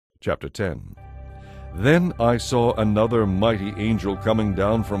Chapter 10. Then I saw another mighty angel coming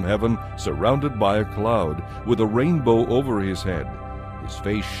down from heaven, surrounded by a cloud, with a rainbow over his head. His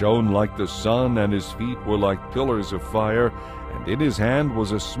face shone like the sun, and his feet were like pillars of fire, and in his hand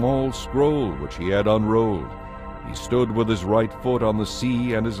was a small scroll which he had unrolled. He stood with his right foot on the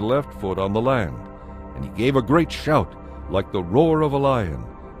sea and his left foot on the land. And he gave a great shout, like the roar of a lion.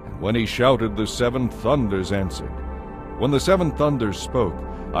 And when he shouted, the 7 thunders answered. When the 7 thunders spoke,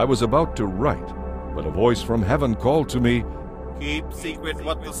 I was about to write, but a voice from heaven called to me, "Keep secret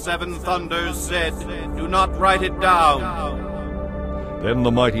what the 7 thunders said. Do not write it down." Then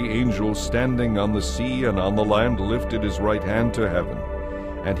the mighty angel standing on the sea and on the land lifted his right hand to heaven.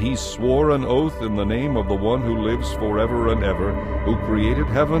 And he swore an oath in the name of the one who lives forever and ever, who created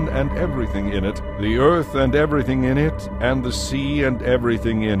heaven and everything in it, the earth and everything in it, and the sea and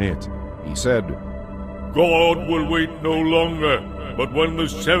everything in it. He said, God will wait no longer, but when the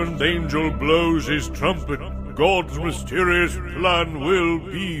 7th angel blows his trumpet, God's mysterious plan will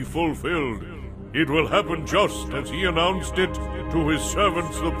be fulfilled. It will happen just as he announced it to his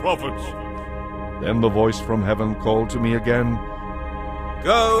servants the prophets. Then the voice from heaven called to me again,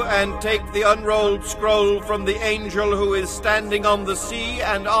 "Go and take the unrolled scroll from the angel who is standing on the sea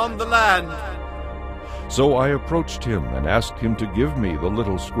and on the land." So I approached him and asked him to give me the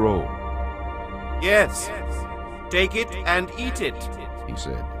little scroll. "Yes, take it and eat it," he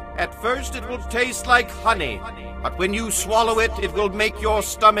said. "At first it will taste like honey, but when you swallow it, it will make your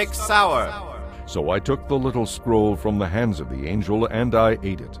stomach sour." So I took the little scroll from the hands of the angel, and I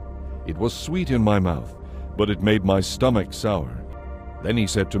ate it. It was sweet in my mouth, but it made my stomach sour. Then he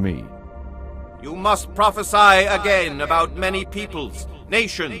said to me, "You must prophesy again about many peoples,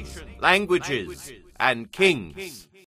 nations, languages, and kings."